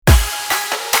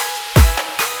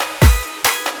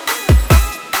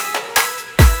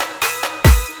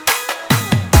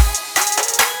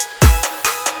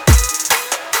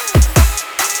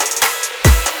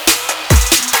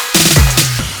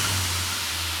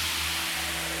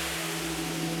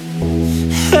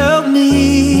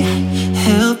me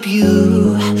help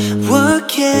you. What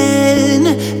can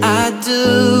I do?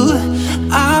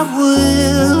 I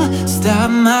will stop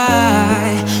my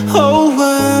whole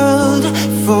world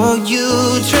for you.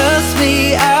 Trust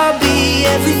me, I'll be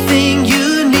everything you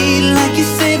need, like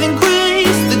your saving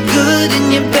grace, the good in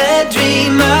your bad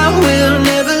dream. I will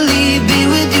never leave, be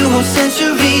with you whole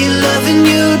century, loving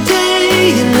you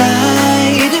day and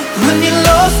night. When you're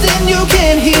lost and you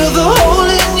can't heal the hole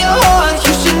in your heart,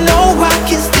 you should know I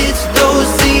can stitch those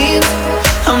seams.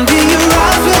 I'm be your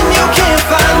eyes when you can't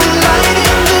find the light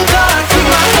in the dark. Keep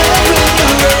my hand when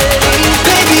you're ready.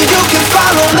 Baby, you can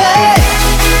follow me.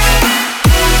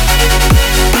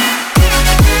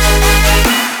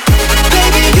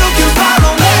 Baby, you can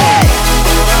follow me.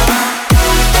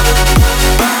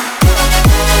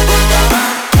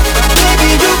 Baby,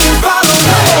 you can follow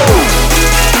me.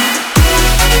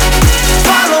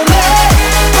 Follow me,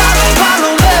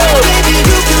 follow me. Baby,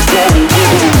 you can follow me.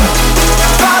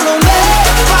 Follow me,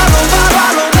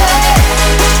 follow me.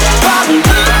 Follow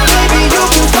me. Baby, you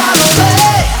can follow me.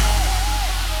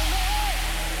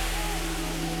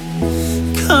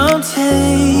 Come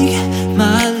take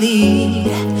my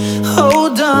lead,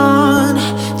 hold on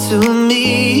to me,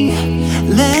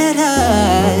 let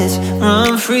us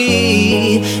run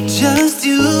free.